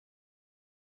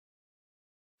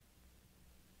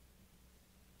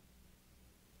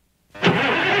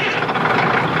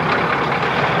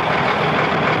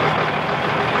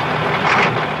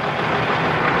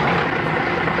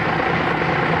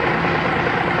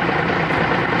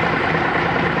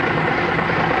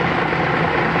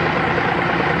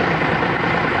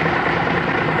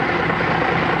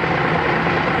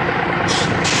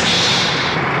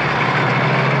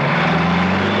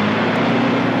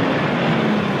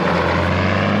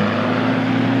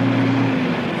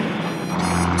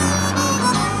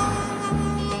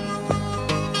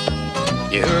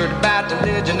the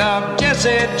legend of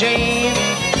Jesse James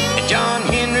and John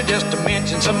Henry, just to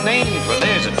mention some names. Well,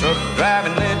 there's a truck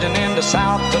driving legend in the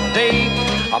South today,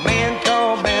 a man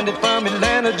called Bandit from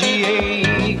Atlanta,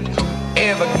 GA.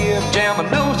 Ever give Jam a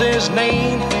nose his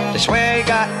name? They swear he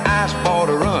got ice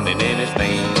water running in his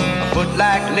veins. A foot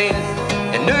like lead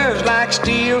and nerves like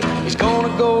steel. He's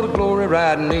gonna go to glory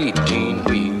riding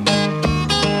 18-wheel.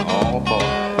 Oh boy,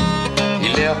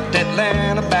 he left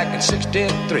Atlanta back in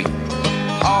 '63,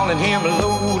 hauling him a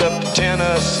load up to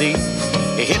Tennessee.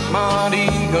 He hit Mount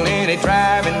Eagle in a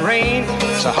driving rain,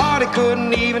 so hard he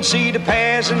couldn't even see the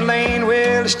passing lane.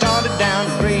 Well, he started down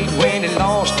the grade when he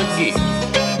lost a gear.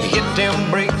 He hit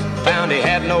them brakes, found he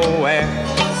had no air.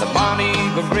 The Mount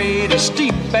Eagle grade is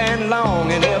steep and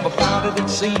long, and everybody that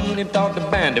seen him thought the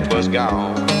bandit was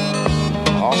gone.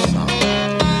 Awesome.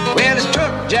 Well, his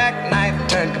truck jackknife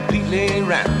turned completely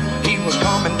around. He was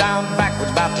coming down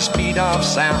backwards, about the speed of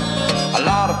sound. A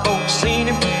lot of folks seen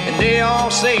him, and they all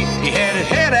say he had his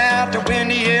head out the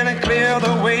window, yelling, clear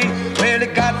the way. Well, he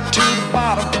got to the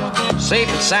bottom, safe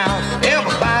and sound.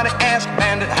 Everybody asked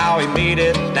Bandit how he made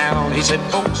it down. He said,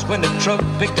 folks, when the truck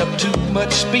picked up too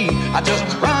much speed, I just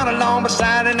run along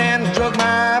beside it and drug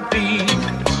my feet.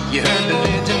 You heard the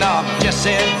legend of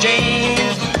Jesse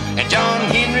James and John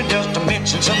Henry, just to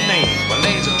mention some names. Well,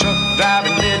 there's a truck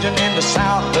driving legend in the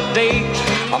South today,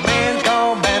 a man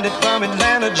called Bandit from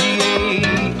Atlanta, GA.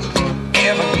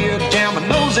 Ever hear Jam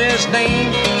knows his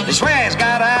name? They swear he's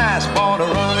got ice water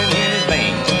running in his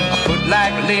veins. A foot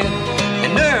like lead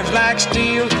and nerves like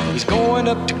steel. He's going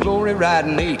up to glory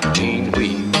riding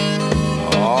 18-wheel.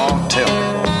 Oh, tell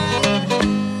me, boy.